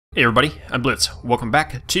Hey everybody, I'm Blitz. Welcome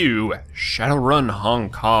back to Shadowrun Hong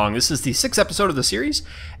Kong. This is the 6th episode of the series,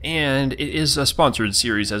 and it is a sponsored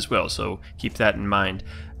series as well, so keep that in mind.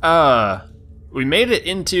 We made it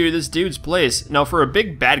into this dude's place. Now for a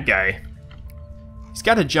big bad guy, he's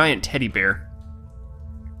got a giant teddy bear.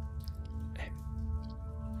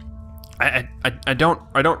 I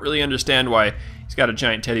don't really understand why he's got a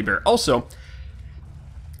giant teddy bear. Also,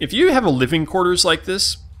 if you have a living quarters like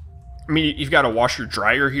this, I mean, you've got a washer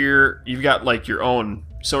dryer here, you've got like your own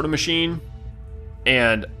soda machine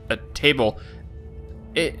and a table.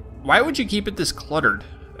 Why would you keep it this cluttered?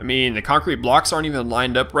 I mean, the concrete blocks aren't even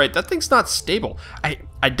lined up right. That thing's not stable.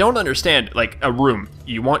 I don't understand, like a room.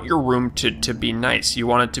 You want your room to be nice. You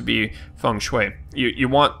want it to be feng shui. You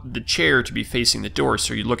want the chair to be facing the door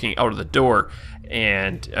so you're looking out of the door,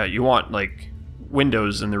 and you want like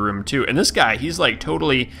windows in the room too. And this guy, he's like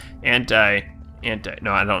totally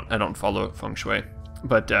no, I don't follow feng shui,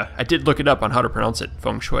 but I did look it up on how to pronounce it.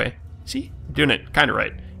 Feng shui. See, I'm doing it kind of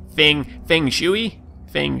right. Feng shui,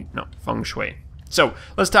 feng shui. So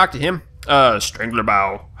let's talk to him. Strangler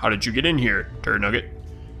Bao, how did you get in here, turd nugget?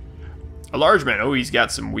 A large man. Oh, he's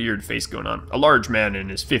got some weird face going on. A large man in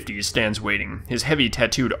his 50s stands waiting. His heavy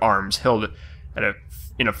tattooed arms held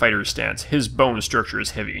in a fighter's stance. His bone structure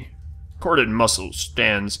is heavy. Corded muscles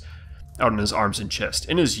stands out in his arms and chest.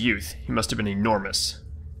 In his youth, he must have been enormous.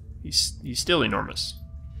 He's still enormous.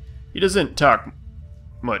 He doesn't talk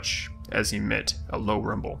much as he met a low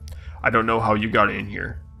rumble. I don't know how you got in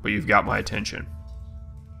here, but you've got my attention.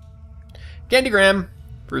 Candygram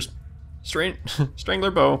for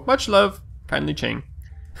Strangler Bow. Much love, kindly Cheng.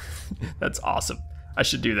 That's awesome. I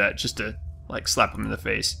should do that just to like slap him in the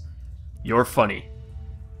face. You're funny.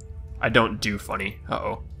 I don't do funny.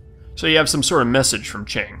 Uh-oh. So you have some sort of message from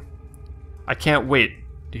Cheng. I can't wait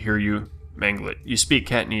to hear you mangle it. You speak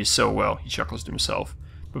Cantonese so well, he chuckles to himself.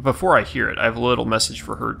 But before I hear it, I have a little message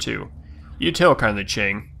for her too. You tell kindly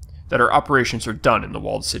Cheng that our operations are done in the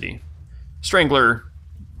walled city. Strangler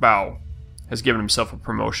Bao has given himself a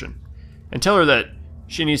promotion. And tell her that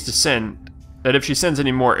if she sends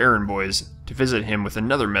any more errand boys to visit him with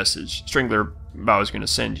another message, Strangler Bao is going to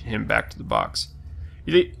send him back to the box.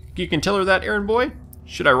 You think you can tell her that, errand boy?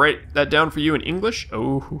 Should I write that down for you in English?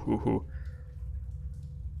 Oh,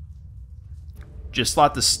 Just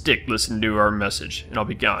slot the stick, listen to our message, and I'll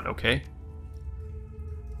be gone, okay?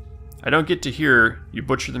 I don't get to hear you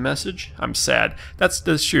butcher the message. I'm sad. That's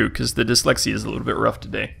true, because the dyslexia is a little bit rough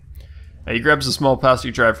today. He grabs a small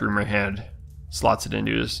plastic drive from her hand, slots it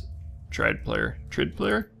into his trid player.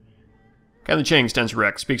 Kindly Cheng stands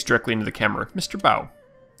erect, speaks directly into the camera. Mr. Bao,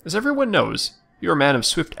 as everyone knows, you're a man of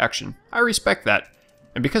swift action. I respect that,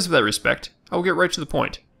 and because of that respect, I will get right to the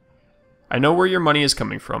point. I know where your money is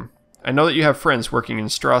coming from. I know that you have friends working in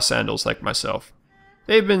straw sandals like myself.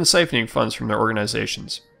 They've been siphoning funds from their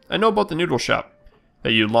organizations. I know about the noodle shop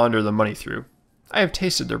that you launder the money through. I have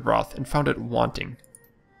tasted their broth and found it wanting.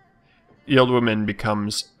 The old woman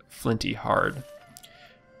becomes flinty hard.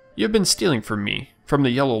 You have been stealing from me, from the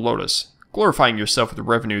Yellow Lotus, glorifying yourself with the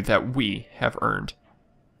revenue that we have earned.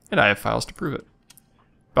 And I have files to prove it.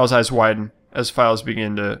 Bao's eyes widen as files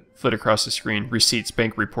begin to flit across the screen. Receipts,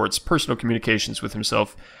 bank reports, personal communications with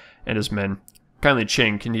himself and his men. Kindly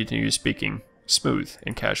Cheng continues speaking, smooth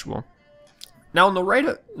and casual. Now, in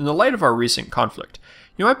the light of our recent conflict,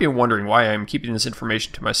 you might be wondering why I am keeping this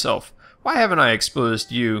information to myself. Why haven't I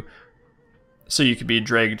exposed you so you could be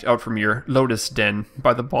dragged out from your lotus den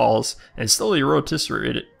by the balls and slowly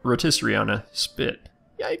rotisserie on a spit?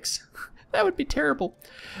 Yikes. That would be terrible.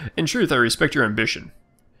 In truth, I respect your ambition,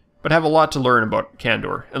 but have a lot to learn about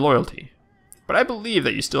candor and loyalty. But I believe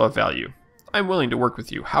that you still have value. I'm willing to work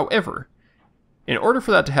with you. However, in order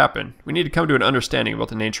for that to happen, we need to come to an understanding about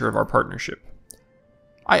the nature of our partnership.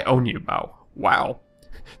 I own you, Bao. Wow.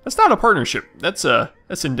 That's not a partnership. That's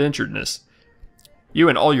indenturedness. You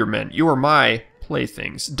and all your men. You are my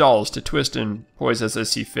playthings, dolls to twist and poise as I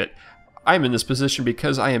see fit. I'm in this position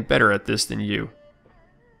because I am better at this than you.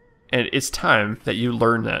 And it's time that you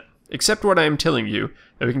learn that. Accept what I am telling you,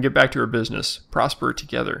 that we can get back to our business, prosper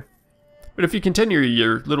together. But if you continue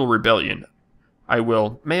your little rebellion, I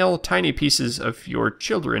will mail tiny pieces of you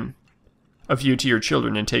to your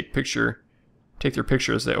children and take their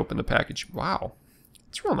picture as they open the package. Wow.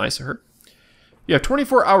 It's real nice of her. You have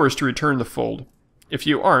 24 hours to return the fold. If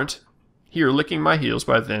you aren't here licking my heels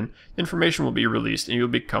by then, information will be released and you'll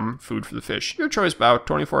become food for the fish. Your choice, Bao.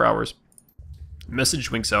 24 hours.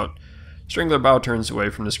 Message winks out. Strangler Bao turns away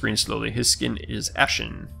from the screen slowly. His skin is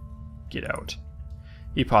ashen. Get out.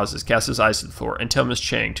 He pauses, casts his eyes to the floor, and tell Miss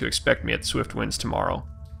Cheng to expect me at Swift Winds tomorrow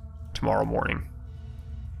morning.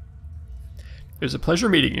 It was a pleasure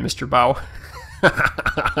meeting you, Mr. Bao.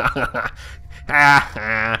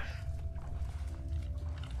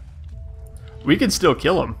 We can still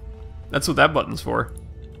kill him. That's what that button's for.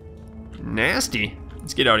 Nasty.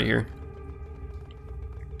 Let's get out of here.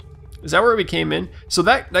 Is that where we came in? So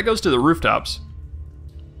that goes to the rooftops.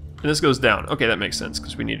 And this goes down. Okay, that makes sense,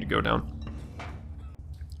 because we need to go down.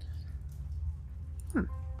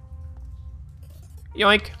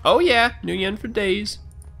 Yoink. Oh yeah, new yen for days.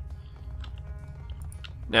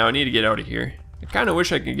 Now I need to get out of here. I kind of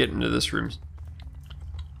wish I could get into this room.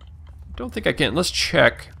 Don't think I can. Let's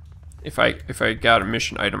check if I got a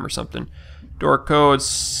mission item or something. Door code,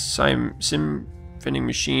 sim vending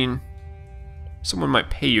machine. Someone might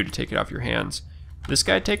pay you to take it off your hands. This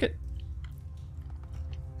guy take it?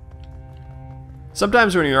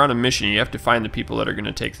 Sometimes when you're on a mission, you have to find the people that are going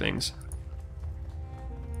to take things.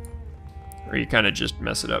 Or you kind of just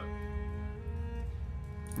mess it up.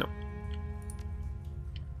 No.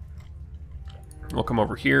 We'll come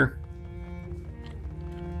over here.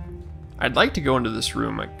 I'd like to go into this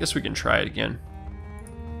room. I guess we can try it again.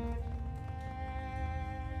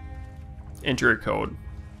 Enter a code.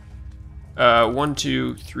 1,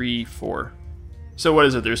 2, 3, 4. So what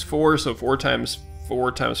is it? There's 4, so 4 times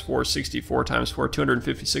 4 times 4, 64 times 4,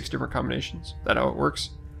 256 different combinations. Is that how it works?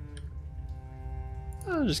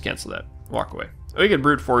 I'll just cancel that. Walk away. We could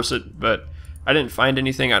brute force it, but I didn't find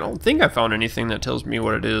anything. I don't think I found anything that tells me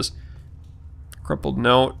what it is. Crumpled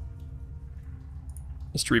note.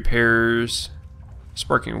 Mystery repairs.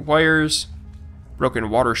 Sparking wires. Broken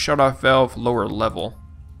water shutoff valve. Lower level.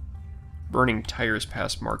 Burning tires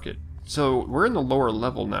past market. So we're in the lower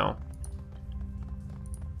level now.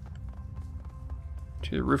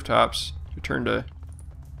 To the rooftops. Return to...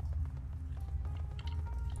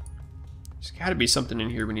 There's got to be something in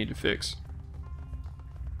here we need to fix.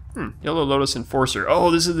 Yellow Lotus Enforcer.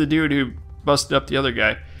 Oh, this is the dude who busted up the other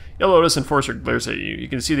guy. Yellow Lotus Enforcer glares at you. You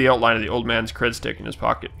can see the outline of the old man's cred stick in his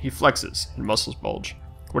pocket. He flexes and muscles bulge.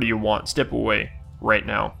 What do you want? Step away. Right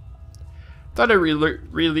now. Thought I'd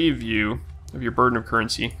relieve you of your burden of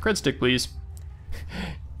currency. Cred stick, please.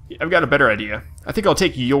 I've got a better idea. I think I'll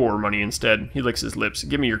take your money instead. He licks his lips.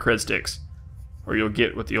 Give me your cred sticks. Or you'll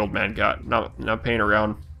get what the old man got. Not paying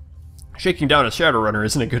around. Shaking down a Shadowrunner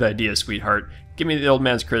isn't a good idea, sweetheart. Give me the old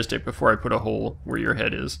man's cred stick before I put a hole where your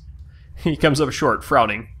head is. He comes up short,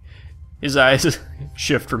 frowning. His eyes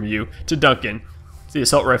shift from you to Duncan. It's the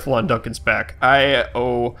assault rifle on Duncan's back. There's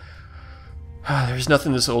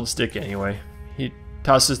nothing this old stick anyway. He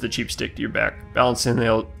tosses the cheap stick to your back. Balancing the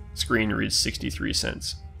old screen reads 63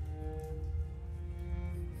 cents.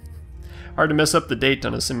 Hard to mess up the date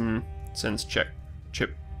on a SimSense chip.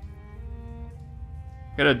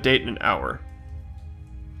 Got a date in an hour.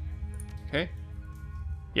 Okay.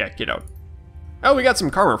 Yeah, get out. Oh, we got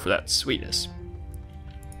some karma for that. Sweetness.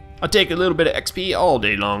 I'll take a little bit of XP all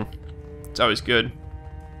day long. It's always good.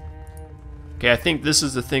 Okay, I think this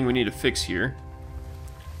is the thing we need to fix here.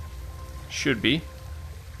 Should be.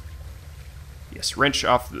 Yes, wrench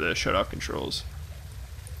off the shut-off controls.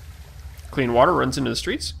 Clean water runs into the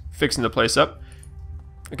streets. Fixing the place up.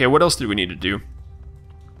 Okay, what else do we need to do?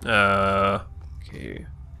 Okay,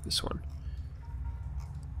 this one.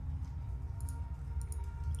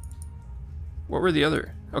 What were the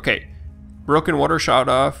other? Okay. Broken water shut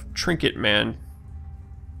off. Trinket man.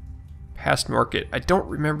 Past market. I don't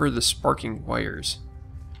remember the sparking wires.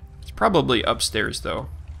 It's probably upstairs though.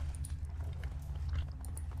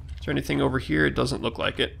 Is there anything over here? It doesn't look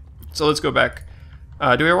like it. So let's go back.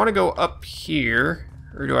 Do I want to go up here?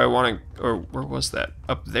 Or do I want to... Or where was that?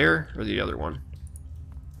 Up there? Or the other one?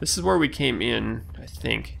 This is where we came in, I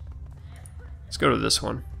think. Let's go to this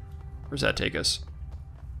one. Where's that take us?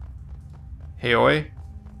 Heoi?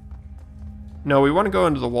 No, we want to go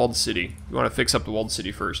into the walled city. We want to fix up the walled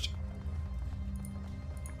city first.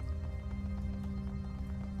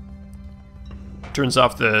 Turns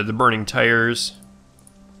off the burning tires.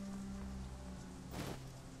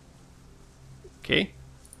 Okay.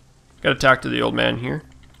 Gotta talk to the old man here.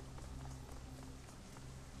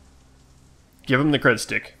 Give him the cred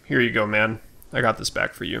stick. Here you go, man. I got this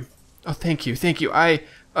back for you. Oh, thank you, thank you. I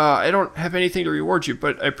don't have anything to reward you,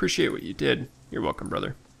 but I appreciate what you did. You're welcome,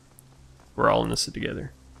 brother. We're all in this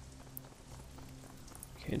together.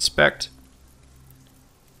 Okay, inspect.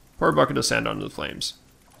 Pour a bucket of sand onto the flames.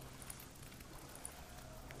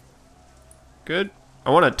 Good. I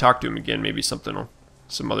want to talk to him again. Maybe some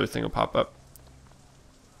other thing will pop up.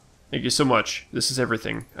 Thank you so much. This is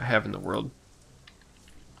everything I have in the world.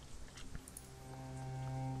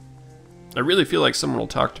 I really feel like someone will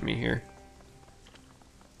talk to me here.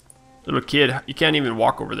 Little kid, you can't even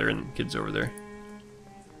walk over there and the kid's over there.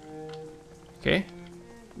 Okay.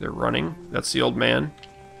 They're running. That's the old man.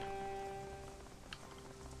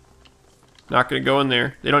 Not gonna go in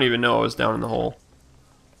there. They don't even know I was down in the hole.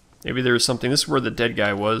 Maybe there was something. This is where the dead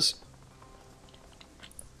guy was.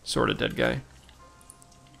 Sort of dead guy.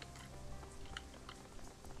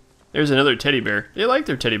 There's another teddy bear. They like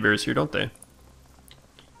their teddy bears here, don't they?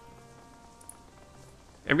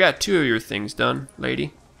 I've got 2 of your things done,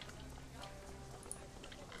 lady.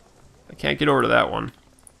 I can't get over to that one.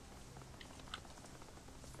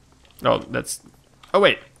 Oh, that's... Oh,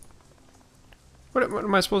 wait. What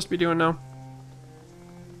am I supposed to be doing now?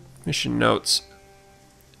 Mission notes.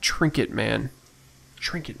 Trinket man.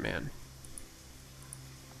 Trinket man.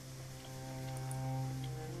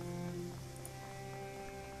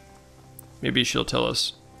 Maybe she'll tell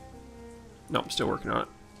us. No, I'm still working on it.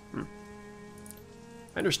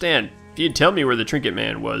 I understand. If you'd tell me where the Trinket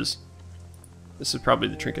Man was. This is probably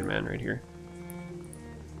the Trinket Man right here.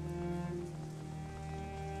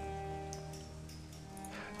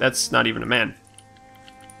 That's not even a man.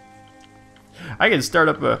 I can start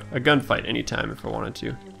up a gunfight anytime if I wanted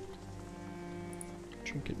to.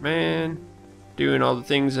 Trinket Man. Doing all the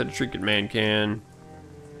things that a Trinket Man can.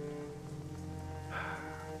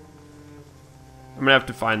 I'm gonna have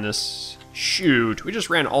to find this. Shoot, we just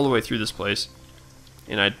ran all the way through this place.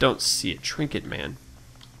 And I don't see a Trinket Man.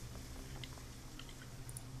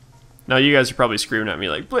 Now you guys are probably screaming at me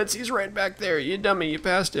like, Blitz, he's right back there. You dummy, you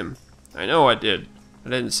passed him. I know I did. I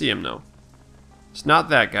didn't see him though. It's not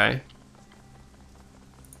that guy.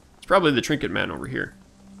 It's probably the Trinket Man over here.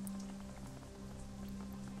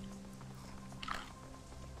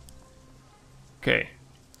 Okay.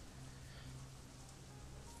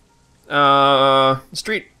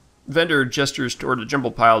 Street vendor gestures toward a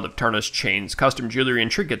jumbled pile of tarnished chains, costume jewelry, and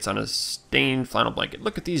trinkets on a stained flannel blanket.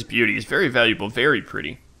 Look at these beauties. Very valuable, very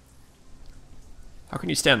pretty. How can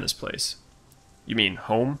you stand this place? You mean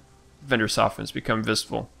home? Vendor softens, become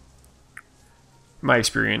wistful. In my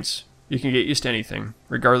experience, you can get used to anything,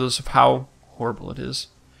 regardless of how horrible it is.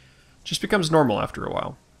 It just becomes normal after a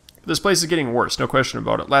while. But this place is getting worse, no question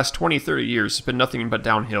about it. Last 20, 30 years, it's been nothing but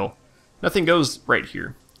downhill. Nothing goes right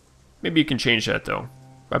here. Maybe you can change that, though.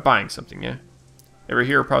 By buying something, yeah? Ever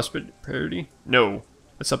hear of prosperity? No.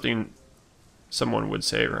 That's something someone would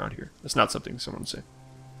say around here. That's not something someone would say.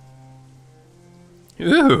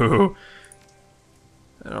 Ooh!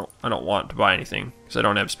 I don't want to buy anything, because I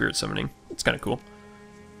don't have spirit summoning. It's kind of cool.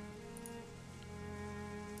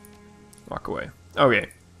 Walk away. Okay.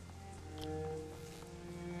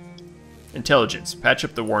 Intelligence. Patch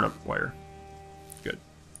up the worn-up wire. Good.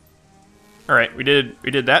 Alright, we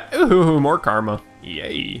did that. Ooh, more karma.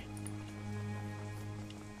 Yay.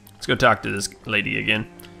 Let's go talk to this lady again,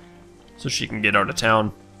 so she can get out of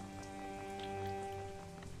town.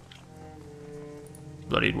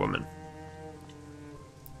 Bloodied woman.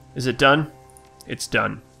 Is it done? It's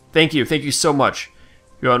done. Thank you so much.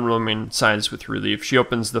 The young woman sighs with relief. She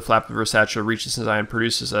opens the flap of her satchel, reaches inside, and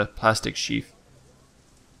produces a plastic sheath.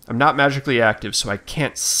 I'm not magically active, so I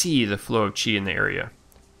can't see the flow of chi in the area.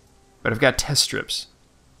 But I've got test strips.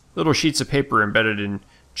 Little sheets of paper embedded in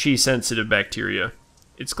chi-sensitive bacteria.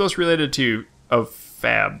 It's close related to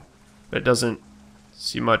fab, but it doesn't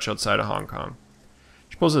see much outside of Hong Kong.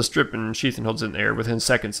 She pulls a strip and sheath and holds it in the air. Within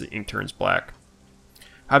seconds, the ink turns black.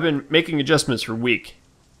 I've been making adjustments for a week,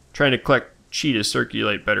 trying to collect chi to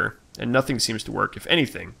circulate better, and nothing seems to work. If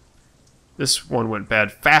anything, this one went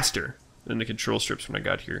bad faster than the control strips when I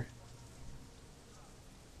got here.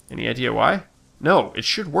 Any idea why? No, it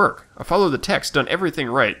should work. I follow the text, done everything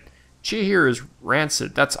right. Chi here is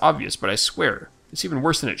rancid, that's obvious, but I swear, it's even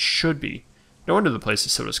worse than it should be. No wonder the place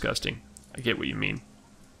is so disgusting. I get what you mean.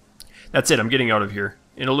 That's it, I'm getting out of here.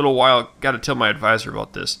 In a little while, gotta tell my advisor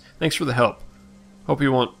about this. Thanks for the help. Hope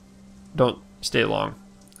you don't stay long.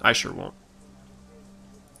 I sure won't.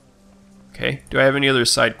 Okay, do I have any other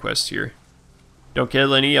side quests here? Don't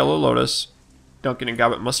kill any Yellow Lotus. Duncan and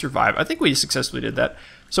Gobbet must survive. I think we successfully did that.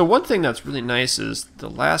 So one thing that's really nice is the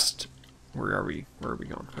last... Where are we? Where are we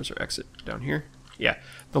going? Where's our exit? Down here? Yeah.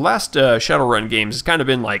 The last Shadowrun games has kind of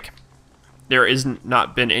been like... There isn't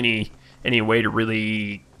not been any way to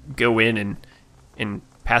really go in and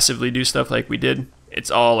passively do stuff like we did.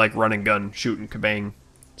 It's all like run and gun, shoot and kabang.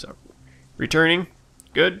 So, returning.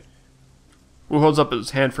 Good. Wu holds up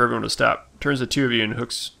his hand for everyone to stop. Turns to two of you and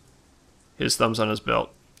hooks his thumbs on his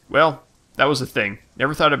belt. Well, that was the thing.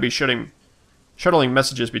 Never thought I'd be shuttling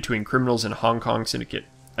messages between criminals and Hong Kong syndicate.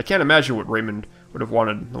 I can't imagine what Raymond would have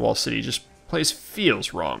wanted in the Wall City. Just place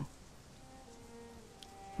feels wrong.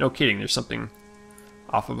 No kidding, there's something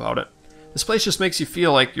off about it. This place just makes you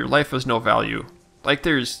feel like your life has no value. Like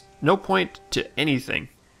there's no point to anything.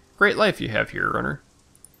 Great life you have here, runner.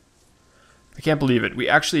 I can't believe it. We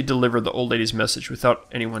actually delivered the old lady's message without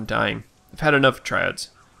anyone dying. I've had enough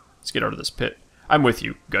triads. Let's get out of this pit. I'm with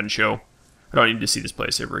you, gun show. I don't need to see this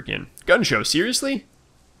place ever again. Gun show, seriously?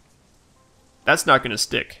 That's not going to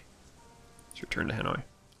stick. Let's return to Hanoi.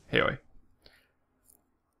 Hanoi.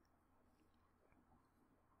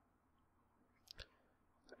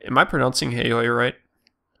 Am I pronouncing Hanoi right?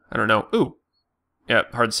 I don't know. Ooh. Yeah,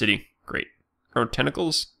 hard city. Great. Oh,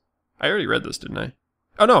 tentacles? I already read this, didn't I?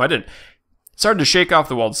 Oh, no, I didn't. It's hard to shake off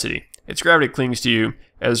the walled city. Its gravity clings to you,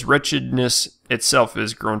 as wretchedness itself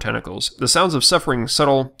is grown tentacles. The sounds of suffering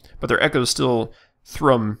subtle, but their echoes still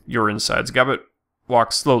thrum your insides. Gobbet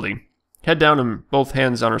walks slowly, head down and both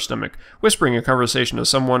hands on her stomach, whispering a conversation to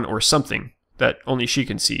someone or something that only she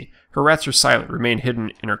can see. Her rats are silent, remain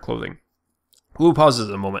hidden in her clothing. Wu pauses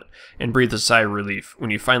a moment and breathes a sigh of relief when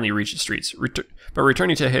you finally reach the streets. But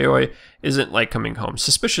returning to Hanoi isn't like coming home.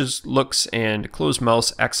 Suspicious looks and closed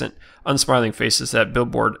mouths accent unsmiling faces that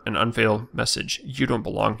billboard an unveiled message. You don't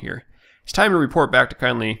belong here. It's time to report back to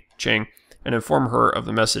kindly Chang and inform her of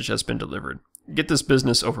the message that's been delivered. Get this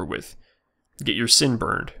business over with. Get your sin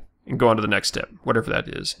burned and go on to the next step, whatever that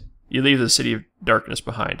is. You leave the city of darkness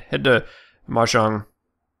behind. Head to Mahjong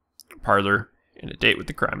Parlor and a date with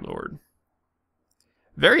the crime lord.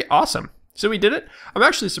 Very awesome. So we did it. I'm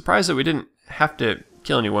actually surprised that we didn't have to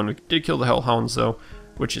kill anyone. We did kill the hellhounds though,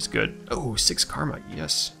 which is good. Oh, 6 karma,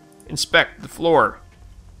 yes. Inspect the floor.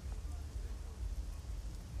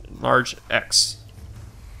 Enlarge X.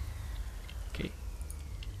 Okay.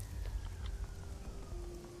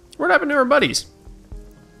 What happened to our buddies?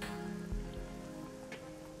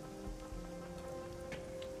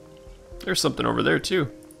 There's something over there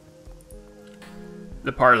too.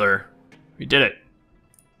 The parlor. We did it.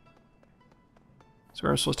 Is where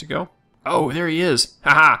I'm supposed to go? Oh, there he is.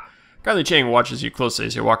 Haha. Kylie Chang watches you closely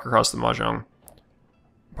as you walk across the Mahjong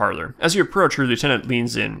parlor. As you approach, her lieutenant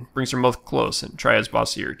leans in, brings her mouth close, and Triad's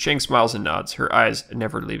boss ear. Chang smiles and nods, her eyes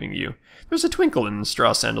never leaving you. There's a twinkle in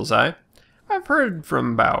Straw Sandal's eye. I've heard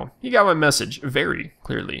from Bao. He got my message very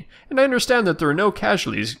clearly, and I understand that there are no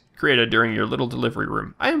casualties created during your little delivery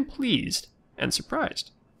room. I am pleased and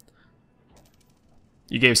surprised.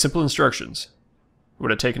 You gave simple instructions. It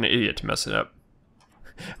would have taken an idiot to mess it up.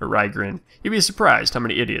 A wry grin. You'd be surprised how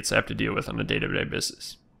many idiots I have to deal with on a day-to-day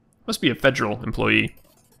basis. Must be a federal employee.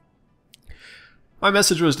 My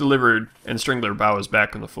message was delivered, and Strangler Bao is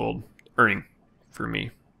back in the fold, earning for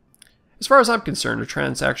me. As far as I'm concerned, the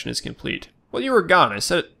transaction is complete. While you were gone, I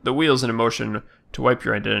set the wheels in motion to wipe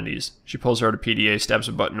your identities. She pulls out a PDA, stabs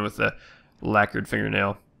a button with a lacquered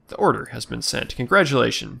fingernail. The order has been sent.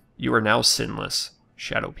 Congratulations. You are now sinless,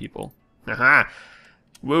 shadow people. Aha!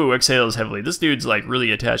 Woo, exhales heavily. This dude's like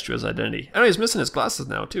really attached to his identity. I know he's missing his glasses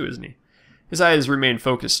now too, isn't he? His eyes remain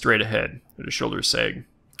focused straight ahead, but his shoulders sag.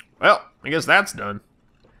 Well, I guess that's done.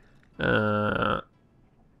 Yeah.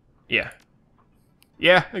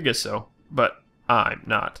 Yeah, I guess so. But I'm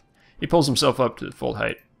not. He pulls himself up to full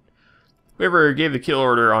height. Whoever gave the kill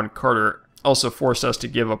order on Carter also forced us to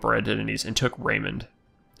give up our identities and took Raymond.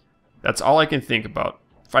 That's all I can think about.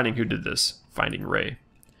 Finding who did this. Finding Ray.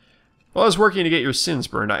 While I was working to get your sins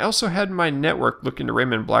burned, I also had my network look into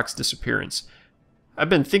Raymond Black's disappearance. I've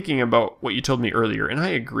been thinking about what you told me earlier, and I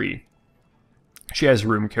agree. She eyes the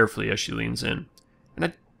room carefully as she leans in. And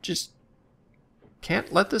I just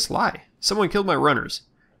can't let this lie. Someone killed my runners.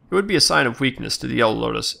 It would be a sign of weakness to the Yellow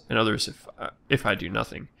Lotus and others if I do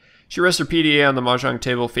nothing. She rests her PDA on the Mahjong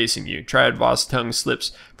table facing you. Triad Boss' tongue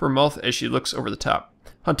slips from her mouth as she looks over the top,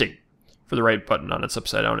 hunting for the right button on its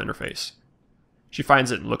upside-down interface. She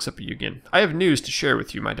finds it and looks up at you again. I have news to share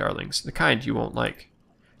with you, my darlings, the kind you won't like.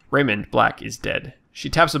 Raymond Black is dead. She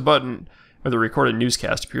taps a button where the recorded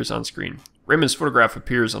newscast appears on screen. Raymond's photograph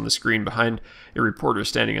appears on the screen behind a reporter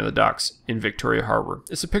standing on the docks in Victoria Harbor.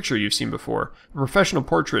 It's a picture you've seen before, a professional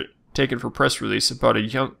portrait taken for press release about a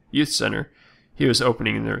young youth center he was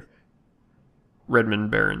opening in the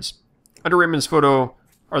Redmond Barrens. Under Raymond's photo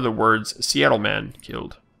are the words, Seattle man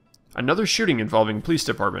killed. Another shooting involving police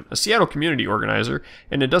department, a Seattle community organizer,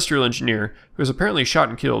 and industrial engineer who was apparently shot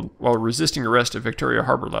and killed while resisting arrest at Victoria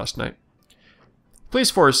Harbor last night.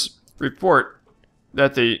 Police force report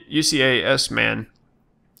that the UCAS man,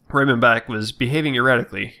 Raymond Black, was behaving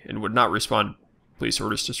erratically and would not respond to police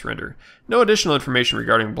orders to surrender. No additional information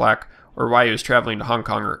regarding Black or why he was traveling to Hong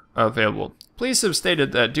Kong are available. Police have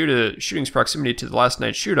stated that due to the shooting's proximity to the last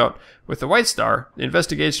night's shootout with the White Star, the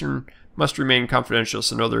investigation must remain confidential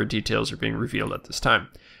so no other details are being revealed at this time.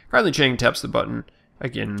 Kylie Chang taps the button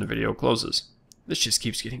again and the video closes. This just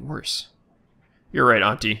keeps getting worse. You're right,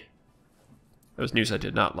 Auntie. That was news I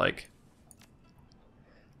did not like.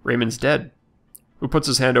 Raymond's dead. Wu puts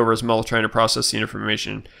his hand over his mouth trying to process the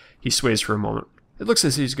information. He sways for a moment. It looks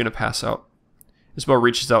as if he's going to pass out. Isabel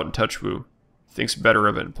reaches out and touches Wu. Thinks better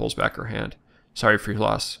of it and pulls back her hand. Sorry for your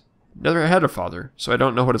loss. Never had a father, so I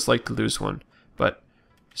don't know what it's like to lose one. But,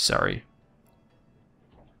 sorry.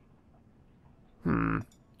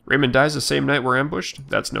 Raymond dies the same night we're ambushed?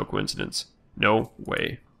 That's no coincidence. No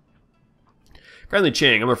way. Kindly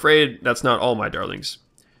Chang, I'm afraid that's not all, my darlings.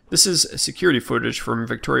 This is security footage from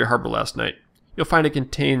Victoria Harbor last night. You'll find it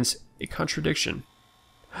contains a contradiction.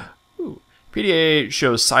 Ooh. PDA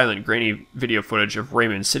shows silent, grainy video footage of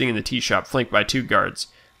Raymond sitting in the tea shop flanked by 2 guards.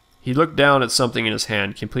 He looked down at something in his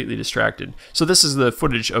hand, completely distracted. So this is the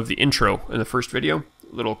footage of the intro in the first video.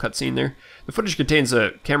 Little cutscene there. The footage contains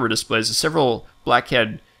a camera displays of several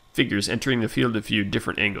black-haired figures entering the field of view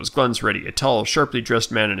different angles. Guns ready. A tall, sharply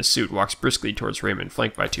dressed man in a suit walks briskly towards Raymond,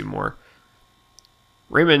 flanked by 2 more.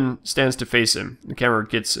 Raymond stands to face him. The camera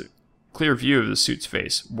gets a clear view of the suit's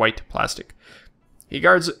face. White plastic. The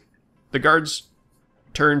guards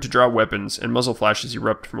turn to draw weapons, and muzzle flashes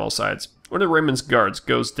erupt from all sides. One of Raymond's guards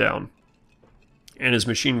goes down, and his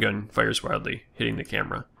machine gun fires wildly, hitting the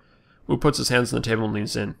camera. Wu puts his hands on the table and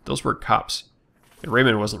leans in. Those were cops. And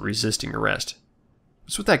Raymond wasn't resisting arrest.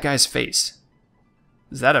 What's with that guy's face?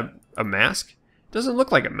 Is that a mask? It doesn't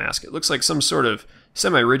look like a mask. It looks like some sort of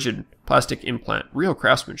semi-rigid plastic implant. Real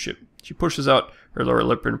craftsmanship. She pushes out her lower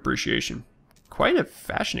lip in appreciation. Quite a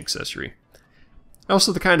fashion accessory.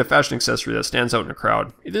 Also the kind of fashion accessory that stands out in a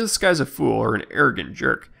crowd. Either this guy's a fool or an arrogant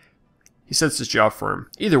jerk. He sets his jaw firm.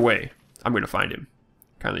 Either way, I'm going to find him.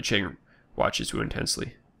 Kindly Chang watches Wu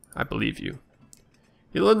intensely. I believe you.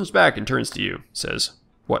 He leans back and turns to you. Says,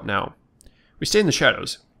 what now? We stay in the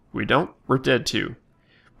shadows. If we don't, we're dead too.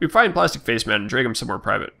 We find Plastic Face Man and drag him somewhere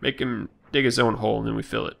private. Make him dig his own hole and then we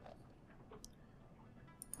fill it.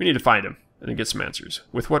 We need to find him and then get some answers.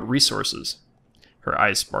 With what resources? Her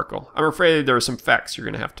eyes sparkle. I'm afraid there are some facts you're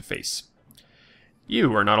going to have to face.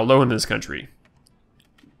 You are not alone in this country.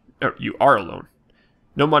 You are alone.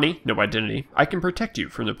 No money, no identity. I can protect you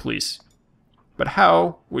from the police. But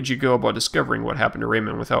how would you go about discovering what happened to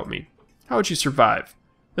Raymond without me? How would you survive?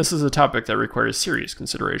 This is a topic that requires serious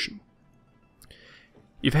consideration.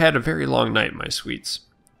 You've had a very long night, my sweets.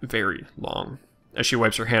 Very long. As she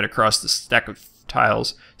wipes her hand across the stack of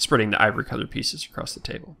tiles, spreading the ivory-colored pieces across the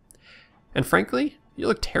table. And frankly, you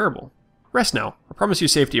look terrible. Rest now. I promise you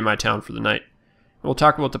safety in my town for the night. And we'll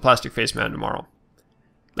talk about the Plastic Face Man tomorrow.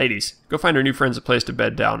 Ladies, go find our new friends a place to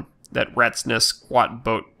bed down. That rat's nest squat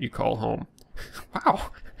boat you call home.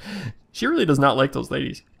 Wow. She really does not like those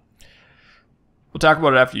ladies. We'll talk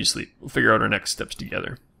about it after you sleep. We'll figure out our next steps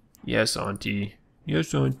together. Yes, Auntie.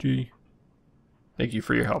 Yes, Auntie. Thank you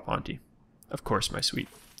for your help, Auntie. Of course, my sweet.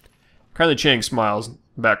 Kindly Chang smiles.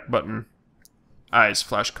 Back button. Eyes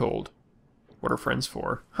flash cold. What are friends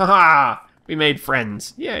for? Haha! We made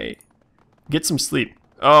friends. Yay. Get some sleep.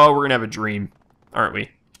 Oh, we're gonna have a dream. Aren't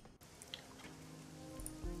we?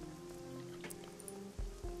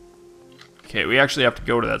 Okay, we actually have to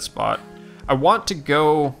go to that spot. I want to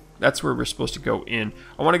go... That's where we're supposed to go in.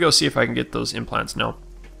 I want to go see if I can get those implants now.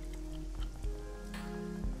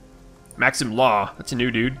 Maxim Law. That's a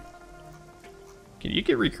new dude. Can you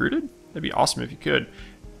get recruited? That'd be awesome if you could.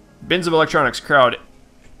 Bins of electronics crowd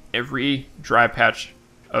every dry patch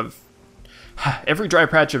of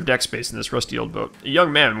deck space in this rusty old boat. A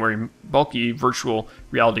young man wearing bulky virtual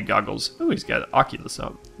reality goggles. Oh, he's got Oculus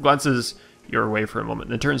up. Glances your way for a moment,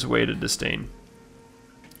 then turns away to disdain.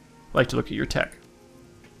 Like to look at your tech.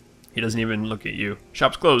 He doesn't even look at you.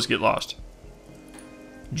 Shop's closed, get lost.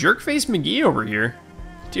 Jerkface McGee over here.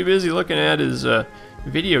 Too busy looking at his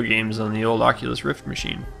video games on the old Oculus Rift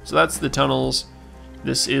machine. So that's the tunnels.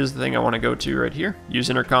 This is the thing I want to go to right here. Use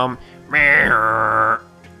intercom.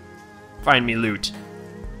 Find me loot.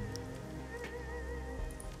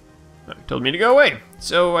 Told me to go away.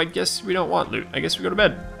 So I guess we don't want loot. I guess we go to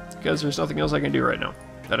bed. Because there's nothing else I can do right now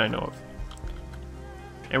that I know of.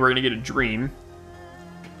 And we're going to get a dream.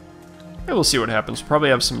 And we'll see what happens. Probably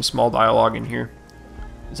have some small dialogue in here.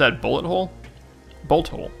 Is that bullet hole? Bolt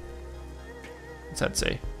hole. What's that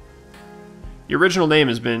say? The original name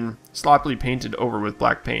has been sloppily painted over with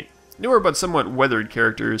black paint. Newer but somewhat weathered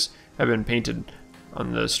characters have been painted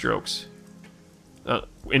on the strokes.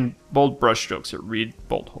 In bold brush strokes that read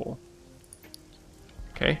bolt hole.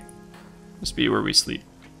 Okay. Must be where we sleep.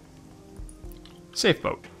 Safe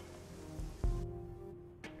boat.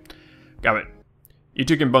 Got it. You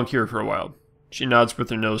two can bunk here for a while. She nods with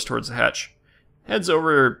her nose towards the hatch. Heads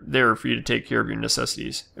over there for you to take care of your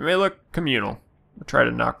necessities. It may look communal, but try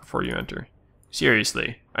to knock before you enter.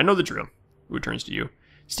 Seriously, I know the drill. Who turns to you?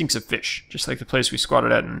 Stinks of fish, just like the place we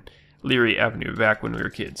squatted at in Leary Avenue back when we were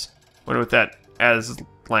kids. Went with that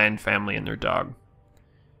Aslan family and their dog.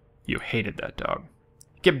 You hated that dog.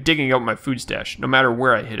 He kept digging out my food stash, no matter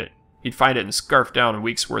where I hid it. He'd find it and scarf down a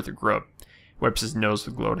week's worth of grub. He wipes his nose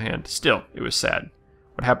with glowed hand. Still, it was sad.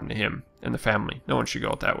 What happened to him and the family? No one should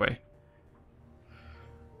go out that way.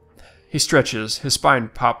 He stretches. His spine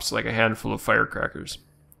pops like a handful of firecrackers.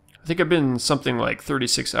 I think I've been something like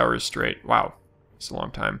 36 hours straight. Wow, it's a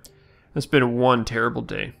long time. It's been one terrible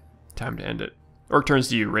day. Time to end it. Orc turns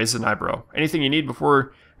to you, raises an eyebrow. Anything you need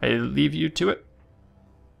before I leave you to it?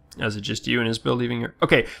 Is it just you and Isabel leaving here?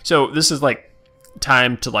 Okay, so this is like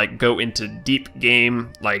time to like go into deep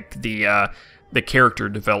game, like the character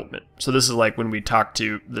development. So this is like when we talk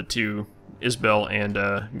to the two, Isabel and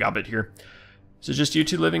Gobbet here. Is it just you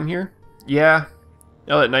two living here? Yeah.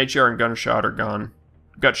 Now that Nightjar and Gunshot are gone.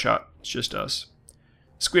 Gutshot, it's just us.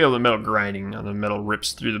 Squeal of the metal grinding on the metal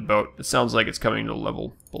rips through the boat. It sounds like it's coming to the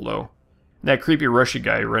level below. And that creepy Russian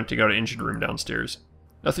guy renting out an engine room downstairs.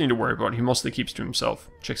 Nothing to worry about. He mostly keeps to himself.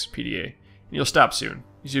 Checks his PDA. And he'll stop soon.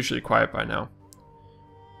 He's usually quiet by now.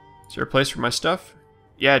 Is there a place for my stuff?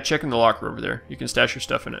 Yeah, check in the locker over there. You can stash your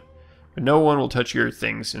stuff in it. But no one will touch your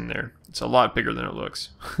things in there. It's a lot bigger than it looks.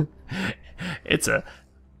 It's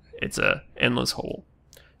a endless hole.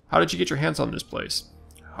 How did you get your hands on this place?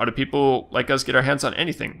 How do people like us get our hands on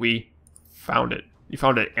anything? We found it. You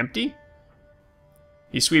found it empty?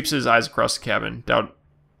 He sweeps his eyes across the cabin, doubt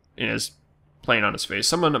in his plain on his face.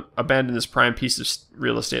 Someone abandoned this prime piece of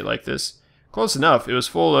real estate like this. Close enough. It was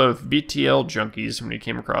full of BTL junkies when he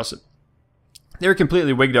came across it. They were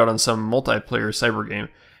completely wigged out on some multiplayer cyber game.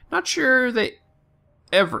 Not sure they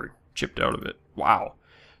ever chipped out of it. Wow.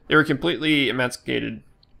 They were completely emancipated,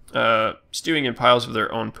 stewing in piles of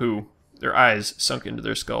their own poo. Their eyes sunk into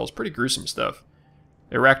their skulls. Pretty gruesome stuff.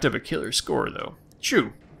 They racked up a killer score, though.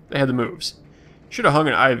 True. They had the moves. Should have hung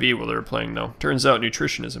an IV while they were playing, though. Turns out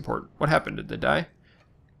nutrition is important. What happened? Did they die?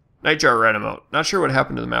 Nightjar ran them out. Not sure what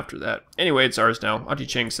happened to them after that. Anyway, it's ours now. Auntie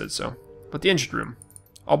Cheng said so. But the engine room.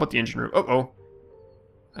 All but the engine room. Uh-oh.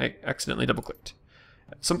 I accidentally double-clicked.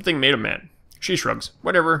 Something made him mad. She shrugs.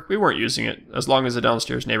 Whatever. We weren't using it. As long as the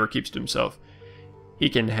downstairs neighbor keeps to himself. He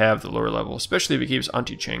can have the lower level, especially if he keeps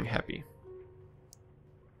Auntie Cheng happy.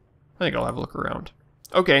 I think I'll have a look around.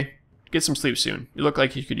 Okay. Get some sleep soon. You look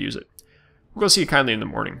like you could use it. We'll go see you kindly in the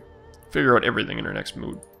morning. Figure out everything in our next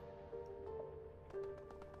mood.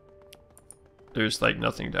 There's like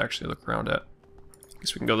nothing to actually look around at.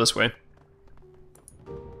 Guess we can go this way.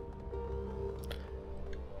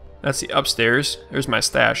 That's the upstairs. There's my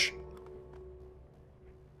stash.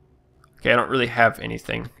 Okay, I don't really have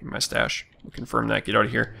anything in my stash. We'll confirm that. Get out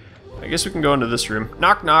of here. I guess we can go into this room.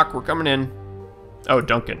 Knock, knock. We're coming in. Oh,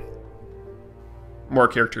 Duncan. More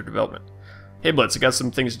character development. Hey, Blitz, I got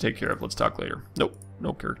some things to take care of. Let's talk later. Nope.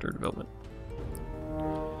 No character development.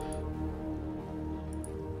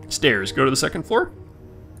 Stairs. Go to the second floor.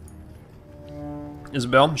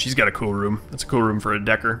 Isabel, she's got a cool room. That's a cool room for a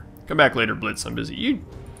decker. Come back later, Blitz. I'm busy.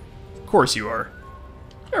 Of course you are.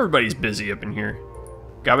 Everybody's busy up in here.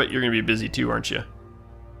 Gobbet, you're going to be busy too, aren't you?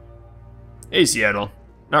 Hey, Seattle.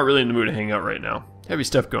 Not really in the mood to hang out right now. Heavy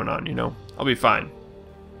stuff going on, you know. I'll be fine.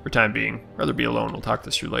 For time being. Rather be alone. We'll talk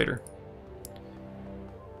this through later.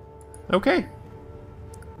 Okay.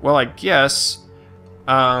 Well, I guess...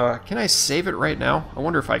 can I save it right now? I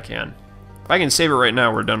wonder if I can. If I can save it right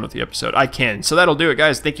now, we're done with the episode. I can. So that'll do it,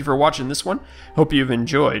 guys. Thank you for watching this one. Hope you've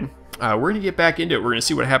enjoyed. We're going to get back into it. We're going to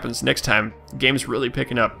see what happens next time. The game's really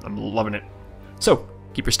picking up. I'm loving it. So,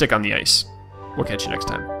 keep your stick on the ice. We'll catch you next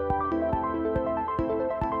time.